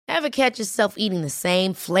Ever catch yourself eating the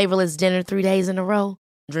same flavorless dinner 3 days in a row?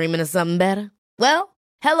 Dreaming of something better? Well,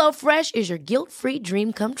 HelloFresh is your guilt-free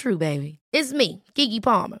dream come true, baby. It's me, Keke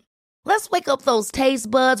Palmer. Let's wake up those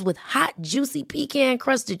taste buds with hot, juicy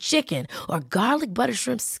pecan-crusted chicken or garlic butter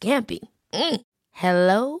shrimp scampi.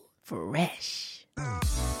 Hello Fresh.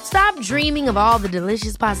 Stop dreaming of all the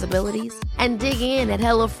delicious possibilities and dig in at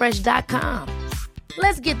HelloFresh.com.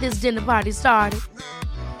 Let's get this dinner party started.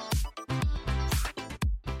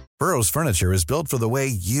 Burrow's furniture is built for the way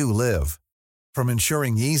you live. From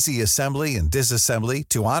ensuring easy assembly and disassembly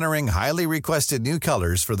to honoring highly requested new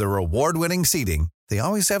colors for their award-winning seating, they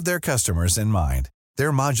always have their customers in mind.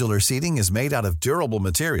 Their modular seating is made out of durable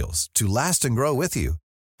materials to last and grow with you.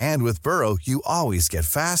 And with Burrow, you always get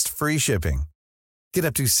fast, free shipping. Get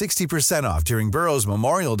up to 60% off during Burrow's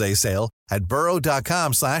Memorial Day sale at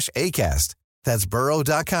burrow.com/ACAST. That's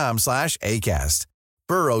burrow.com/ACAST.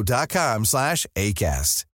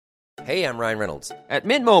 burrow.com/ACAST. Hey, I'm Ryan Reynolds. At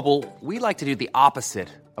Mint Mobile, we like to do the opposite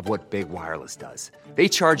of what Big Wireless does. They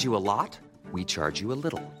charge you a lot, we charge you a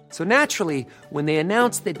little. So naturally, when they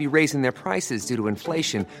announced they'd be raising their prices due to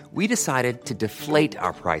inflation, we decided to deflate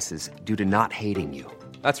our prices due to not hating you.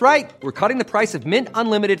 That's right. We're cutting the price of Mint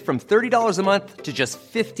Unlimited from $30 a month to just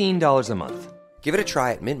 $15 a month. Give it a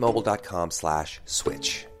try at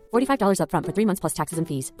mintmobile.com/switch. $45 up front for 3 months plus taxes and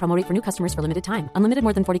fees. Promo rate for new customers for limited time. Unlimited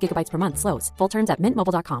more than 40 gigabytes per month. Slows full terms at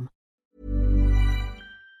mintmobile.com.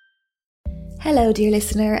 Hello, dear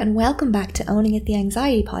listener, and welcome back to Owning It, the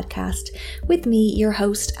Anxiety Podcast, with me, your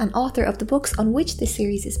host and author of the books on which this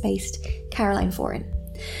series is based, Caroline Foran.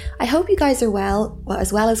 I hope you guys are well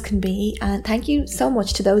as can be, and thank you so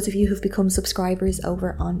much to those of you who've become subscribers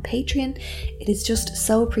over on Patreon. It is just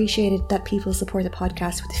so appreciated that people support the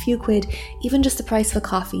podcast with a few quid, even just the price of a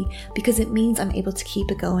coffee, because it means I'm able to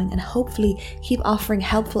keep it going and hopefully keep offering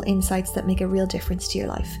helpful insights that make a real difference to your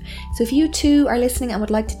life. So if you too are listening and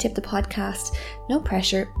would like to tip the podcast, no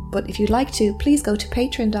pressure, but if you'd like to, please go to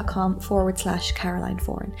patreon.com/Caroline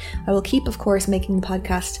Foran. I will keep, of course, making the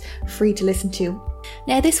podcast free to listen to.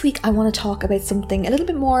 Now, this week I want to talk about something a little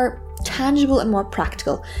bit more tangible and more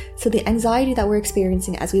practical. So the anxiety that we're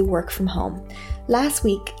experiencing as we work from home. Last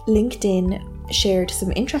week, LinkedIn shared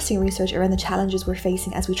some interesting research around the challenges we're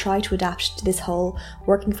facing as we try to adapt to this whole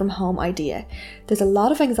working from home idea. There's a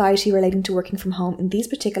lot of anxiety relating to working from home in these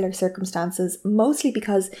particular circumstances, mostly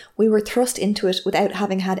because we were thrust into it without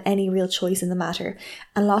having had any real choice in the matter.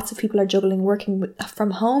 And lots of people are juggling working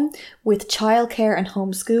from home with childcare and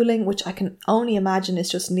homeschooling, which I can only imagine is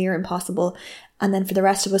just near impossible. And then for the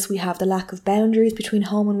rest of us, we have the lack of boundaries between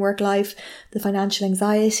home and work life, the financial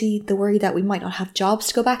anxiety, the worry that we might not have jobs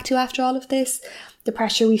to go back to after all of this, the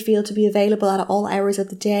pressure we feel to be available at all hours of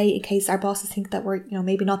the day in case our bosses think that we're,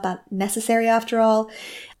 maybe not that necessary after all.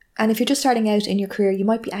 And if you're just starting out in your career, you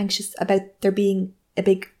might be anxious about there being a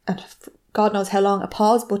big, God knows how long, a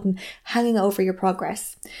pause button hanging over your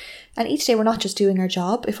progress. And each day we're not just doing our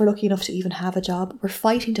job. If we're lucky enough to even have a job, we're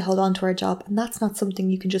fighting to hold on to our job. And that's not something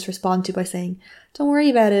you can just respond to by saying, don't worry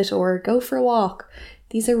about it or go for a walk.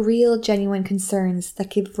 These are real, genuine concerns that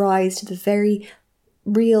give rise to the very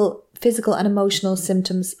real physical and emotional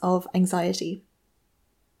symptoms of anxiety.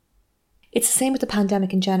 It's the same with the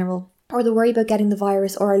pandemic in general, or the worry about getting the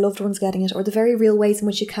virus or our loved ones getting it, or the very real ways in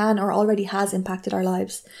which it can or already has impacted our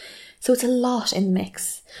lives. So it's a lot in the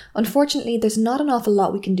mix. Unfortunately, there's not an awful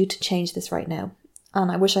lot we can do to change this right now.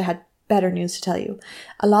 And I wish I had better news to tell you.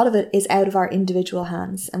 A lot of it is out of our individual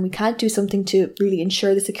hands, and we can't do something to really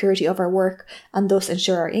ensure the security of our work and thus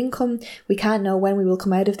ensure our income. We can't know when we will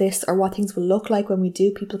come out of this or what things will look like when we do.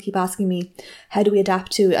 People keep asking me, how do we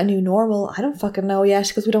adapt to a new normal? I don't fucking know yet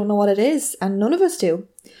because we don't know what it is, and none of us do.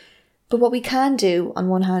 But what we can do, on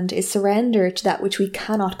one hand, is surrender to that which we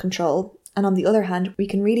cannot control. And on the other hand, we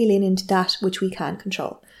can really lean into that which we can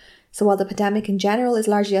control. So while the pandemic in general is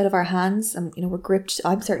largely out of our hands, and we're gripped,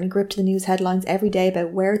 I'm certainly gripped to the news headlines every day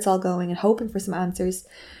about where it's all going and hoping for some answers,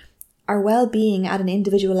 our well-being at an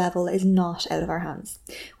individual level is not out of our hands.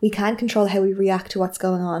 We can control how we react to what's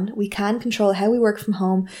going on. We can control how we work from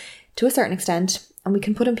home to a certain extent, and we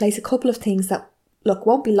can put in place a couple of things that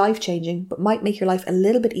won't be life-changing, but might make your life a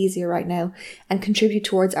little bit easier right now and contribute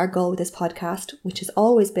towards our goal with this podcast, which has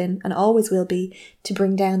always been and always will be to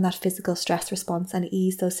bring down that physical stress response and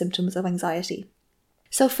ease those symptoms of anxiety.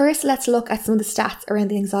 So first, let's look at some of the stats around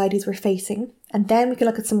the anxieties we're facing, and then we can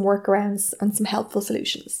look at some workarounds and some helpful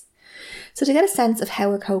solutions. So to get a sense of how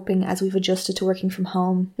we're coping as we've adjusted to working from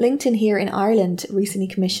home, LinkedIn here in Ireland recently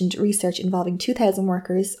commissioned research involving 2,000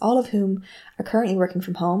 workers, all of whom are currently working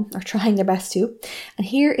from home or trying their best to. And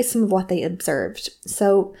here is some of what they observed.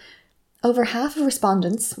 So Over half of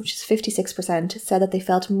respondents, which is 56%, said that they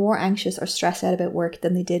felt more anxious or stressed out about work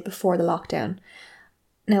than they did before the lockdown.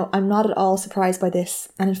 Now, I'm not at all surprised by this,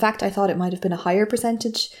 and in fact I thought it might have been a higher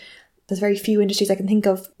percentage. There's very few industries I can think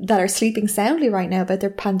of that are sleeping soundly right now about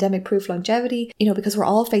their pandemic-proof longevity, because we're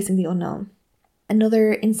all facing the unknown.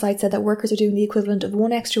 Another insight said that workers are doing the equivalent of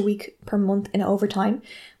 1 extra week per month in overtime,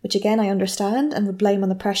 which again I understand and would blame on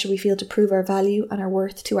the pressure we feel to prove our value and our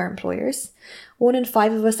worth to our employers. 1 in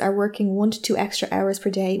 5 of us are working 1 to 2 extra hours per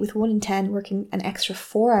day, with 1 in 10 working an extra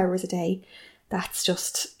 4 hours a day. That's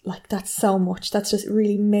so much. That's just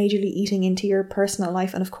really majorly eating into your personal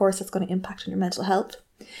life, and of course that's going to impact on your mental health.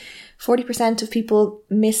 40% of people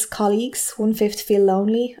miss colleagues, 1/5 feel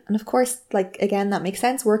lonely, and of course, again, that makes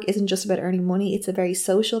sense. Work isn't just about earning money, it's a very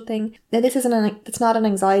social thing. Now, it's not an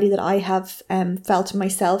anxiety that I have felt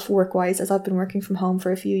myself work-wise, as I've been working from home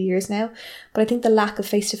for a few years now, but I think the lack of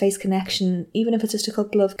face-to-face connection, even if it's just a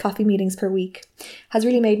couple of coffee meetings per week, has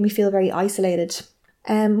really made me feel very isolated.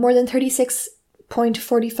 More than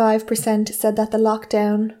 36.45% said that the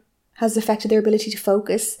lockdown has affected their ability to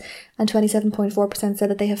focus, and 27.4% said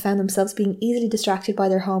that they have found themselves being easily distracted by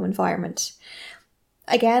their home environment.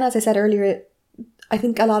 Again, as I said earlier, I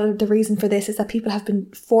think a lot of the reason for this is that people have been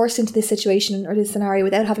forced into this situation or this scenario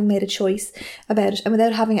without having made a choice about it and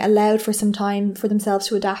without having allowed for some time for themselves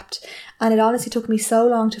to adapt. And it honestly took me so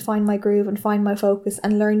long to find my groove and find my focus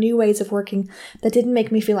and learn new ways of working that didn't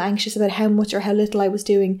make me feel anxious about how much or how little I was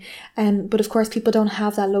doing. But of course, people don't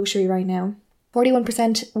have that luxury right now.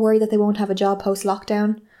 41% worry that they won't have a job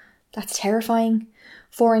post-lockdown. That's terrifying.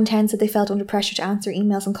 4 in 10 said they felt under pressure to answer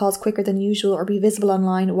emails and calls quicker than usual or be visible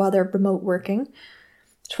online while they're remote working.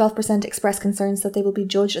 12% expressed concerns that they will be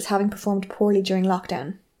judged as having performed poorly during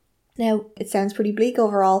lockdown. Now, it sounds pretty bleak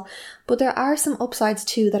overall, but there are some upsides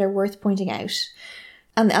too that are worth pointing out.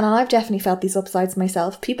 And I've definitely felt these upsides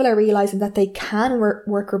myself. People are realising that they can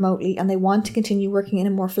work remotely and they want to continue working in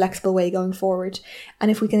a more flexible way going forward.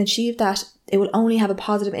 And if we can achieve that, it will only have a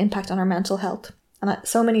positive impact on our mental health. And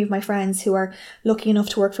so many of my friends who are lucky enough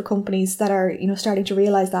to work for companies that are, starting to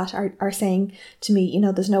realise that are saying to me,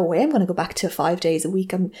 there's no way I'm going to go back to 5 days a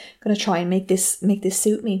week. I'm going to try and make this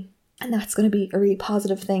suit me. And that's going to be a really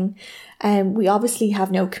positive thing. We obviously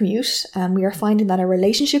have no commute, and we are finding that our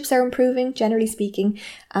relationships are improving, generally speaking,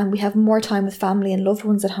 and we have more time with family and loved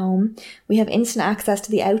ones at home. We have instant access to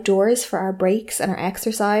the outdoors for our breaks and our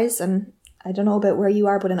exercise. And I don't know about where you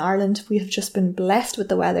are, but in Ireland, we have just been blessed with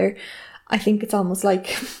the weather. I think it's almost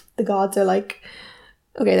like the gods are like,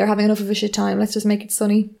 okay, they're having enough of a shit time. Let's just make it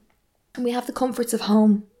sunny. And we have the comforts of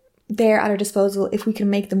home there at our disposal if we can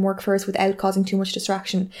make them work for us without causing too much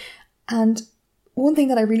distraction. And one thing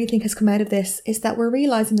that I really think has come out of this is that we're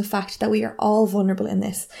realising the fact that we are all vulnerable in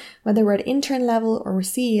this. Whether we're at intern level or we're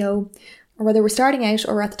CEO, or whether we're starting out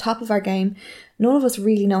or we're at the top of our game, none of us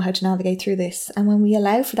really know how to navigate through this. And when we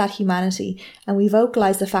allow for that humanity and we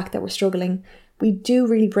vocalise the fact that we're struggling, we do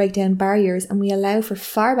really break down barriers and we allow for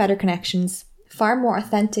far better connections, far more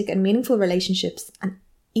authentic and meaningful relationships, and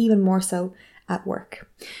even more so at work.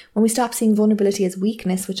 When we stop seeing vulnerability as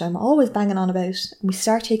weakness, which I'm always banging on about, and we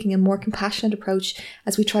start taking a more compassionate approach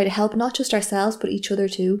as we try to help not just ourselves but each other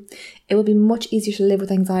too, it will be much easier to live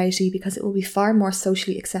with anxiety because it will be far more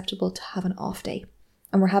socially acceptable to have an off day.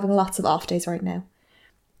 And we're having lots of off days right now.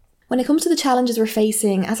 When it comes to the challenges we're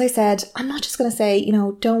facing, as I said, I'm not just going to say,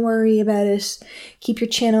 don't worry about it, keep your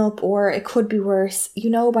chin up, or it could be worse. You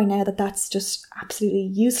know by now that that's just absolutely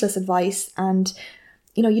useless advice, and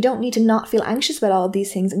you don't need to not feel anxious about all of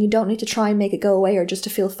these things, and you don't need to try and make it go away or just to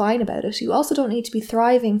feel fine about it. You also don't need to be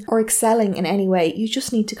thriving or excelling in any way. You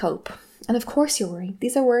just need to cope. And of course you're worrying.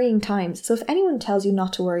 These are worrying times. So if anyone tells you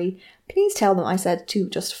not to worry, please tell them I said to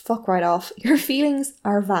just fuck right off. Your feelings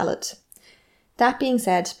are valid. That being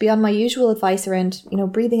said, beyond my usual advice around,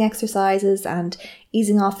 breathing exercises and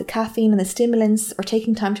easing off the caffeine and the stimulants or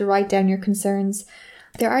taking time to write down your concerns,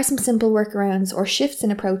 there are some simple workarounds or shifts in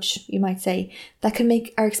approach, you might say, that can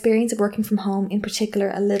make our experience of working from home in particular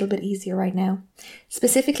a little bit easier right now.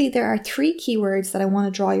 Specifically, there are 3 keywords that I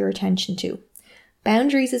want to draw your attention to.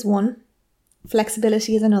 Boundaries is one,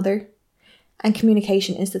 flexibility is another, and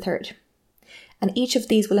communication is the third. And each of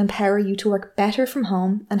these will empower you to work better from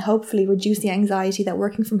home and hopefully reduce the anxiety that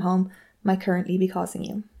working from home might currently be causing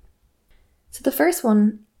you. So the first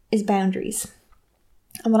one is boundaries.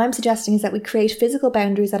 And what I'm suggesting is that we create physical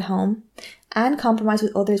boundaries at home and compromise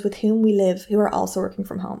with others with whom we live who are also working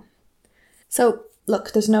from home. So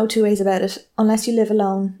look, there's no two ways about it. Unless you live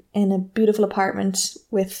alone in a beautiful apartment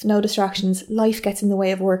with no distractions, life gets in the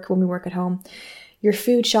way of work when we work at home. your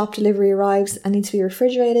food shop delivery arrives and needs to be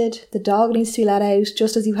refrigerated, the dog needs to be let out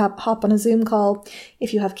just as you hop on a Zoom call.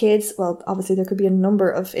 If you have kids, well, obviously there could be a number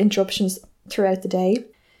of interruptions throughout the day.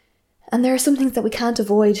 And there are some things that we can't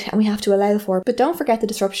avoid and we have to allow for, but don't forget the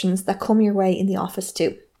disruptions that come your way in the office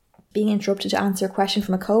too. Being interrupted to answer a question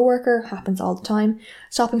from a co-worker happens all the time.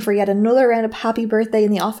 Stopping for yet another round of happy birthday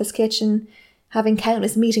in the office kitchen. Having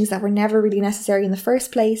countless meetings that were never really necessary in the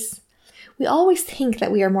first place. We always think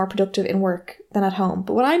that we are more productive in work than at home,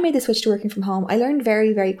 but when I made the switch to working from home, I learned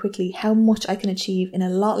very, very quickly how much I can achieve in a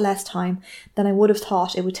lot less time than I would have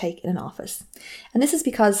thought it would take in an office. And this is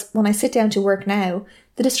because when I sit down to work now,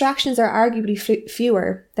 the distractions are arguably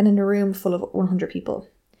fewer than in a room full of 100 people.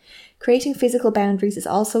 Creating physical boundaries is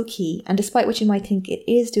also key, and despite what you might think, it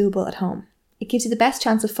is doable at home. It gives you the best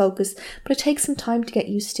chance of focus, but it takes some time to get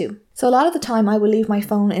used to. So a lot of the time I will leave my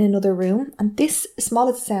phone in another room, and this, small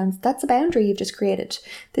as it sounds, that's a boundary you've just created.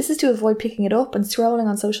 This is to avoid picking it up and scrolling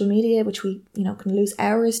on social media, which we, can lose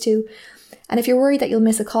hours to. And if you're worried that you'll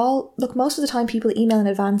miss a call, look, most of the time people email in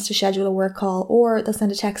advance to schedule a work call, or they'll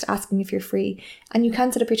send a text asking if you're free. And you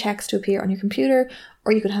can set up your text to appear on your computer,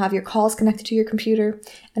 or you can have your calls connected to your computer.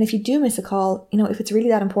 And if you do miss a call, if it's really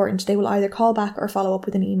that important, they will either call back or follow up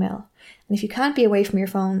with an email. And if you can't be away from your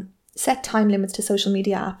phone, set time limits to social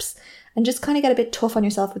media apps and just kind of get a bit tough on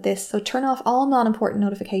yourself with this. So turn off all non-important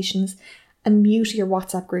notifications and mute your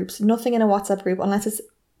WhatsApp groups. Nothing in a WhatsApp group, unless it's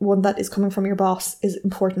one that is coming from your boss, is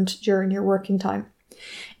important during your working time.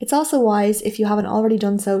 It's also wise, if you haven't already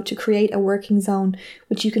done so, to create a working zone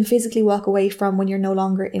which you can physically walk away from when you're no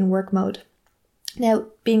longer in work mode. Now,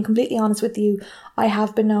 being completely honest with you, I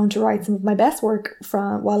have been known to write some of my best work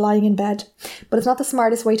while lying in bed, but it's not the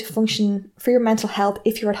smartest way to function for your mental health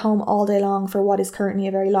if you're at home all day long for what is currently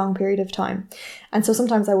a very long period of time. And so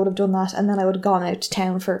sometimes I would have done that and then I would have gone out to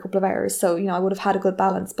town for a couple of hours. So, I would have had a good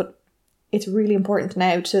balance, but it's really important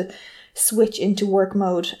now to switch into work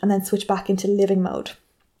mode and then switch back into living mode.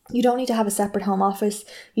 You don't need to have a separate home office.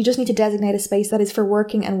 You just need to designate a space that is for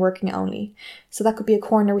working and working only. So that could be a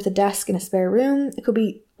corner with a desk in a spare room. It could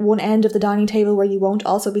be one end of the dining table where you won't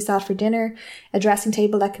also be sat for dinner. A dressing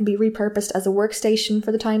table that can be repurposed as a workstation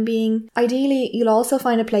for the time being. Ideally, you'll also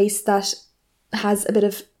find a place that has a bit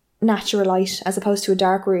of natural light as opposed to a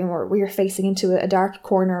dark room or where you're facing into a dark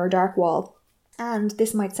corner or dark wall. And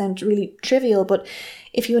this might sound really trivial, but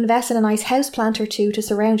if you invest in a nice houseplant or two to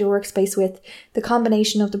surround your workspace with, the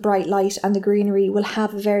combination of the bright light and the greenery will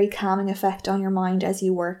have a very calming effect on your mind as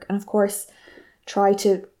you work. And of course, try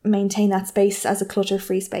to maintain that space as a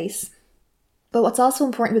clutter-free space. But what's also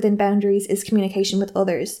important within boundaries is communication with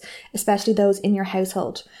others, especially those in your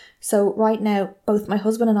household. So right now, both my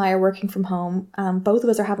husband and I are working from home. Both of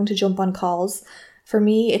us are having to jump on calls. For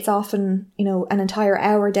me, it's often, an entire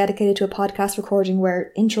hour dedicated to a podcast recording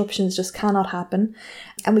where interruptions just cannot happen.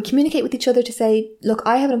 And we communicate with each other to say, look,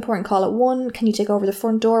 I have an important call at 1. Can you take over the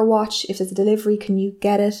front door watch? If there's a delivery, can you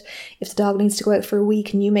get it? If the dog needs to go out for a wee,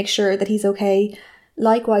 can you make sure that he's okay?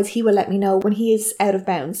 Likewise, he will let me know when he is out of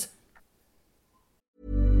bounds.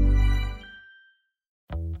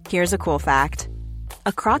 Here's a cool fact.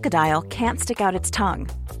 A crocodile can't stick out its tongue.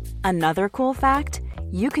 Another cool fact,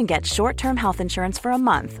 you can get short-term health insurance for a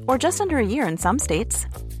month or just under a year in some states.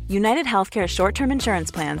 United Healthcare short-term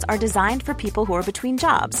insurance plans are designed for people who are between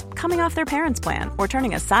jobs, coming off their parents' plan, or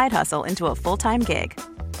turning a side hustle into a full-time gig.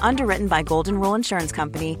 Underwritten by Golden Rule Insurance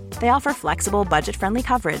Company, they offer flexible, budget-friendly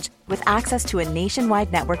coverage with access to a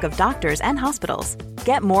nationwide network of doctors and hospitals.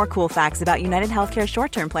 Get more cool facts about United Healthcare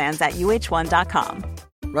short-term plans at uh1.com.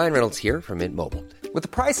 Ryan Reynolds here from Mint Mobile. With the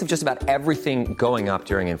price of just about everything going up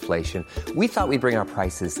during inflation, we thought we'd bring our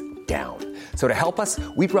prices down. So to help us,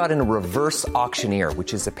 we brought in a reverse auctioneer,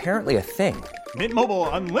 which is apparently a thing. Mint Mobile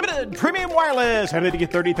Unlimited Premium Wireless. How to get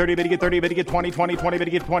 30, 30, how to get 30, how to get 20, 20, 20, how to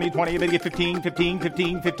get 20, 20, how to get 15, 15,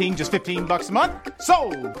 15, 15, just $15 a month?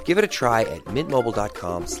 Sold! Give it a try at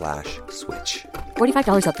mintmobile.com/switch.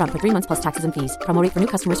 $45 up front for 3 months plus taxes and fees. Promo rate for new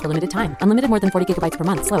customers for limited time. Unlimited more than 40 gigabytes per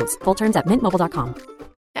month. Slows full terms at mintmobile.com.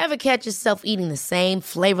 Ever catch yourself eating the same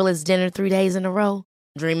flavorless dinner 3 days in a row?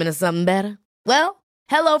 Dreaming of something better? Well,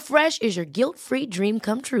 HelloFresh is your guilt-free dream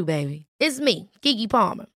come true, baby. It's me, Keke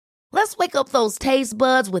Palmer. Let's wake up those taste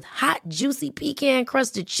buds with hot, juicy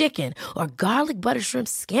pecan-crusted chicken or garlic butter shrimp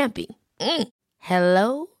scampi.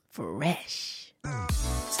 Hello Fresh.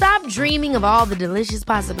 Stop dreaming of all the delicious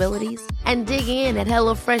possibilities and dig in at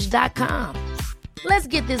HelloFresh.com. Let's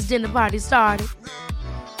get this dinner party started.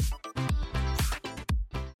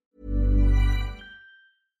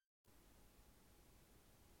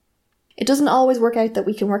 It doesn't always work out that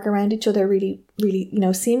we can work around each other really,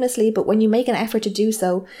 seamlessly, but when you make an effort to do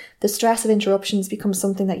so, the stress of interruptions becomes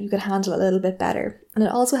something that you can handle a little bit better. And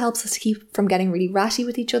it also helps us to keep from getting really ratty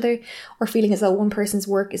with each other or feeling as though one person's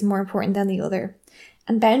work is more important than the other.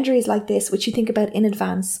 And boundaries like this, which you think about in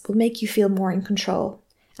advance, will make you feel more in control.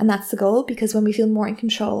 And that's the goal, because when we feel more in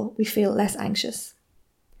control, we feel less anxious.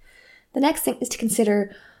 The next thing is to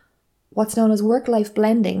consider what's known as work-life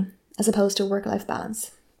blending as opposed to work-life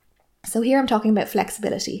balance. So here I'm talking about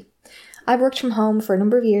flexibility. I've worked from home for a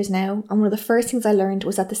number of years now, and one of the first things I learned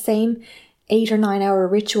was that the same 8 or 9 hour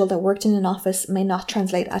ritual that worked in an office may not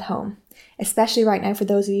translate at home. Especially right now for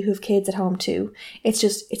those of you who have kids at home too.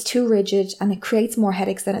 It's too rigid and it creates more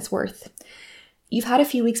headaches than it's worth. You've had a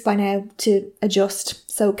few weeks by now to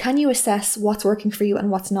adjust, so can you assess what's working for you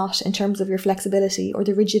and what's not in terms of your flexibility or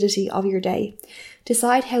the rigidity of your day?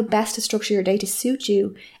 Decide how best to structure your day to suit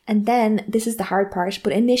you, and then, this is the hard part,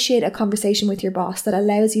 but initiate a conversation with your boss that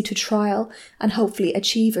allows you to trial and hopefully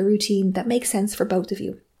achieve a routine that makes sense for both of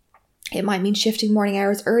you. It might mean shifting morning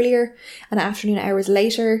hours earlier and afternoon hours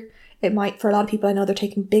later. It might, for a lot of people, I know they're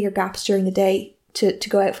taking bigger gaps during the day to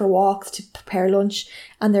go out for walks, to prepare lunch,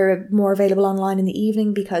 and they're more available online in the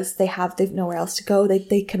evening because they've nowhere else to go.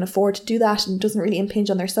 They can afford to do that and it doesn't really impinge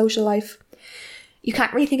on their social life. You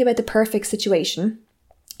can't really think about the perfect situation.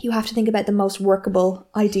 You have to think about the most workable,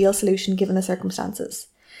 ideal solution given the circumstances.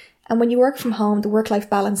 And when you work from home, the work-life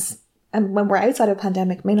balance, and when we're outside of a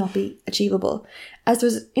pandemic, may not be achievable, as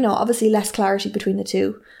there's, obviously less clarity between the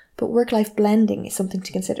two, but work-life blending is something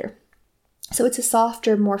to consider. So it's a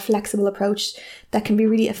softer, more flexible approach that can be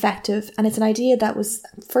really effective. And it's an idea that was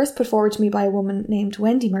first put forward to me by a woman named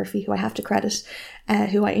Wendy Murphy, who I have to credit,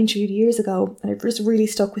 who I interviewed years ago. And it just really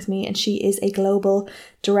stuck with me. And she is a global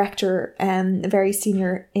director, very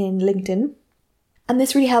senior in LinkedIn. And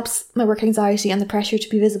this really helps my work anxiety and the pressure to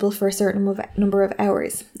be visible for a certain number of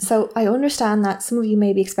hours. So I understand that some of you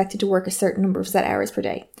may be expected to work a certain number of set hours per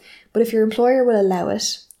day. But if your employer will allow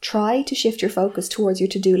it, try to shift your focus towards your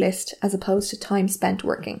to-do list as opposed to time spent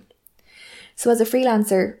working. So as a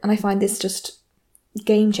freelancer, and I find this just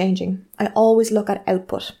game-changing, I always look at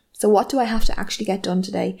output. So what do I have to actually get done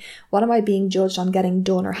today? What am I being judged on getting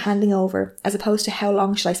done or handing over, as opposed to how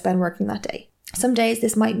long should I spend working that day? Some days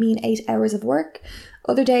this might mean 8 hours of work.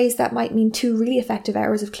 Other days that might mean 2 really effective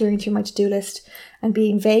hours of clearing through my to-do list and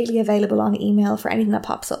being vaguely available on email for anything that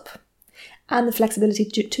pops up. And the flexibility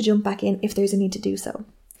to jump back in if there's a need to do so.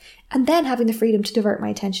 And then having the freedom to divert my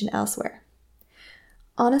attention elsewhere.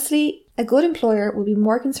 Honestly, a good employer will be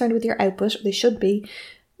more concerned with your output, or they should be,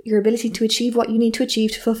 your ability to achieve what you need to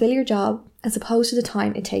achieve to fulfill your job, as opposed to the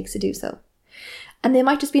time it takes to do so. And they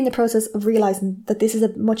might just be in the process of realising that this is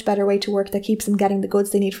a much better way to work that keeps them getting the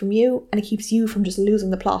goods they need from you, and it keeps you from just losing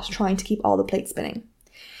the plot trying to keep all the plates spinning.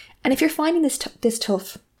 And if you're finding this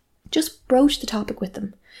tough, just broach the topic with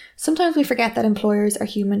them. Sometimes we forget that employers are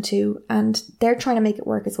human too, and they're trying to make it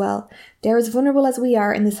work as well. They're as vulnerable as we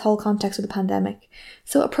are in this whole context of the pandemic.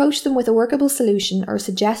 So approach them with a workable solution or a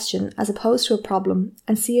suggestion as opposed to a problem,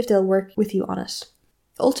 and see if they'll work with you on it.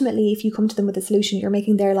 Ultimately, if you come to them with a solution, you're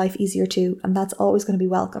making their life easier too, and that's always going to be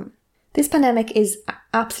welcome. This pandemic is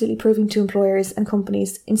absolutely proving to employers and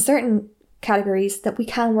companies in certain categories that we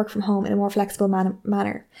can work from home in a more flexible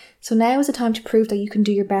manner. So now is the time to prove that you can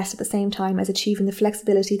do your best at the same time as achieving the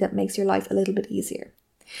flexibility that makes your life a little bit easier.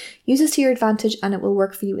 Use this to your advantage and it will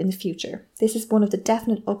work for you in the future. This is one of the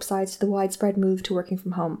definite upsides to the widespread move to working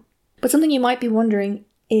from home. But something you might be wondering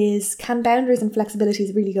is, can boundaries and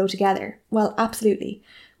flexibilities really go together? Well, absolutely.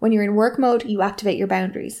 When you're in work mode, you activate your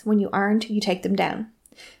boundaries. When you aren't, you take them down.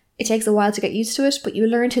 It takes a while to get used to it, but you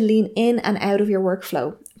learn to lean in and out of your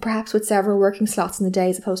workflow, perhaps with several working slots in the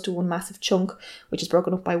day as opposed to one massive chunk, which is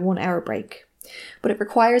broken up by 1 hour break. But it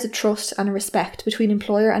requires a trust and a respect between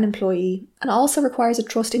employer and employee, and also requires a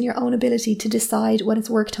trust in your own ability to decide when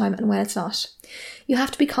it's work time and when it's not. You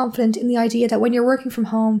have to be confident in the idea that when you're working from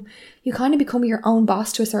home, you kind of become your own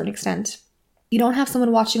boss to a certain extent. You don't have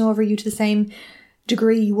someone watching over you to the same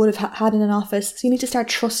degree you would have had in an office, so you need to start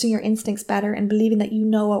trusting your instincts better and believing that you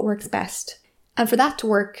know what works best. And for that to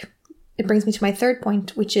work, it brings me to my third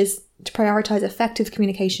point, which is to prioritise effective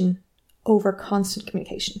communication over constant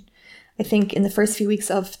communication. I think in the first few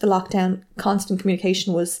weeks of the lockdown, constant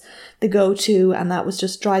communication was the go-to, and that was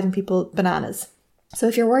just driving people bananas. So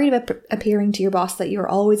if you're worried about appearing to your boss that you're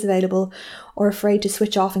always available or afraid to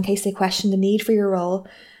switch off in case they question the need for your role,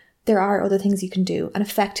 there are other things you can do, and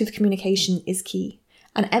effective communication is key.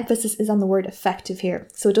 And emphasis is on the word effective here.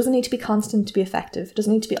 So it doesn't need to be constant to be effective. It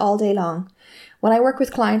doesn't need to be all day long. When I work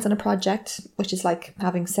with clients on a project, which is like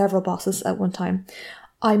having several bosses at one time,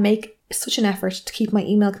 I make such an effort to keep my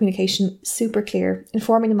email communication super clear,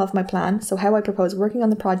 informing them of my plan, so how I propose working on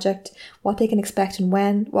the project, what they can expect and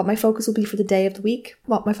when, what my focus will be for the day of the week,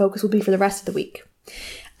 what my focus will be for the rest of the week.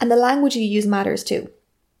 And the language you use matters too.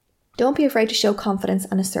 Don't be afraid to show confidence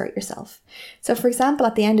and assert yourself. So for example,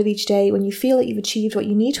 at the end of each day, when you feel that you've achieved what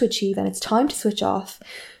you need to achieve and it's time to switch off,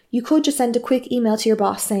 you could just send a quick email to your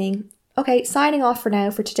boss saying, okay, signing off for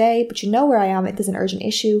now for today, but you know where I am if there's an urgent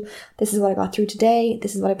issue. This is what I got through today.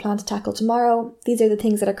 This is what I plan to tackle tomorrow. These are the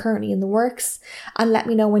things that are currently in the works. And let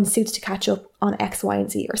me know when suits to catch up on X, Y,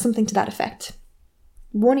 and Z, or something to that effect.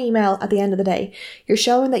 One email at the end of the day. You're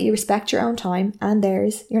showing that you respect your own time and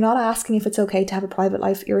theirs. You're not asking if it's okay to have a private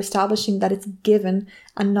life. You're establishing that it's given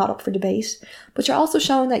and not up for debate. But you're also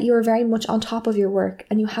showing that you are very much on top of your work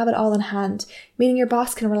and you have it all in hand, meaning your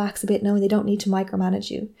boss can relax a bit knowing they don't need to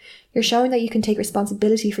micromanage you. You're showing that you can take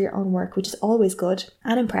responsibility for your own work, which is always good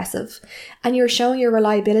and impressive. And you're showing your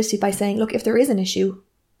reliability by saying, look, if there is an issue,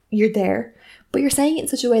 you're there. But you're saying it in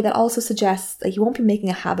such a way that also suggests that you won't be making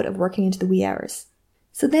a habit of working into the wee hours.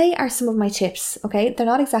 So they are some of my tips, okay? They're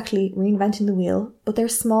not exactly reinventing the wheel, but they're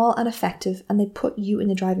small and effective and they put you in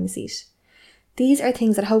the driving seat. These are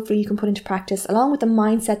things that hopefully you can put into practice along with the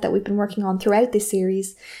mindset that we've been working on throughout this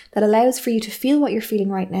series that allows for you to feel what you're feeling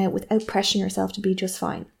right now without pressuring yourself to be just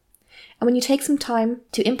fine. And when you take some time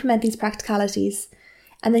to implement these practicalities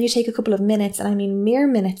and then you take a couple of minutes, and I mean mere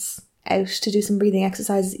minutes, out to do some breathing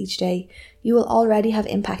exercises each day, you will already have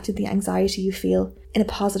impacted the anxiety you feel in a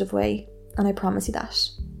positive way. And I promise you that.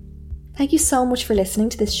 Thank you so much for listening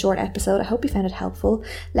to this short episode. I hope you found it helpful.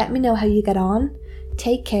 Let me know how you get on.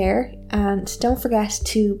 Take care and don't forget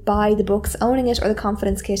to buy the books Owning It or The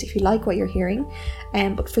Confidence Kit if you like what you're hearing.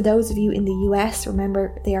 But for those of you in the US,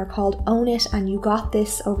 remember they are called Own It and You Got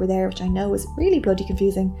This over there, which I know is really bloody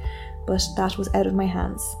confusing, but that was out of my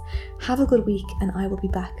hands. Have a good week and I will be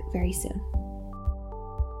back very soon.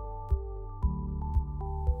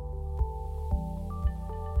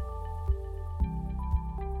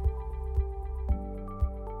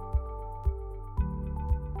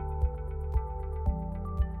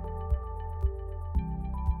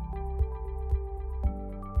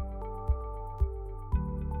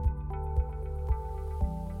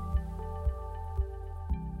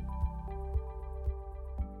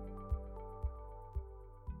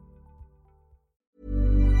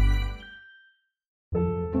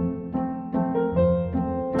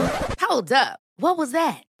 Hold up. What was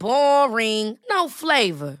that? Boring. No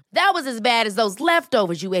flavor. That was as bad as those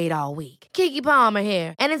leftovers you ate all week. Keke Palmer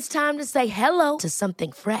here. And it's time to say hello to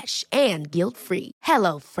something fresh and guilt-free.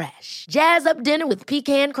 Hello Fresh. Jazz up dinner with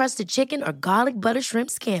pecan-crusted chicken or garlic butter shrimp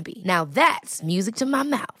scampi. Now that's music to my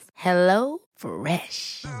mouth. Hello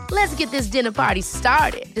Fresh. Let's get this dinner party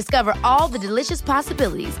started. Discover all the delicious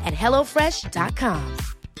possibilities at HelloFresh.com.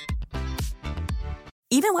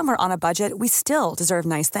 Even when we're on a budget, we still deserve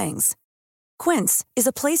nice things. Quince is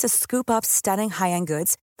a place to scoop up stunning high-end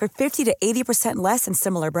goods for 50 to 80% less than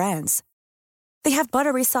similar brands. They have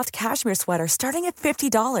buttery soft cashmere sweaters starting at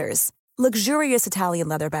 $50, luxurious Italian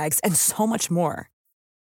leather bags, and so much more.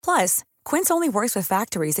 Plus, Quince only works with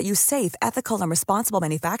factories that use safe, ethical, and responsible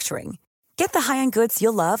manufacturing. Get the high-end goods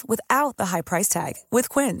you'll love without the high price tag with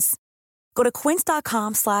Quince. Go to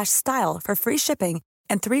quince.com/style for free shipping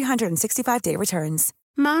and 365-day returns.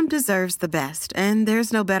 Mom deserves the best, and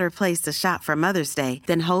there's no better place to shop for Mother's Day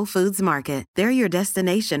than Whole Foods Market. They're your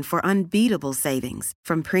destination for unbeatable savings,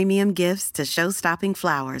 from premium gifts to show-stopping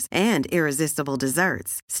flowers and irresistible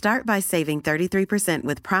desserts. Start by saving 33%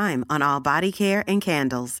 with Prime on all body care and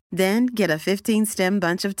candles. Then get a 15-stem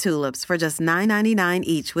bunch of tulips for just $9.99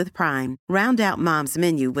 each with Prime. Round out Mom's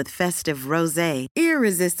menu with festive rosé,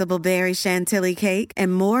 irresistible berry chantilly cake,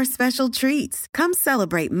 and more special treats. Come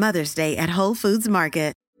celebrate Mother's Day at Whole Foods Market.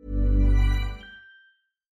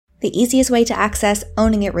 The easiest way to access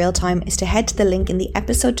Owning It Real Time is to head to the link in the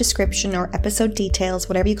episode description or episode details,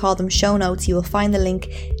 whatever you call them, show notes. You will find the link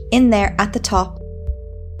in there at the top.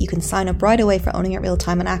 You can sign up right away for Owning It Real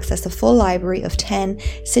Time and access the full library of 10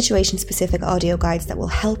 situation-specific audio guides that will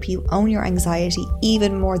help you own your anxiety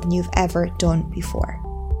even more than you've ever done before.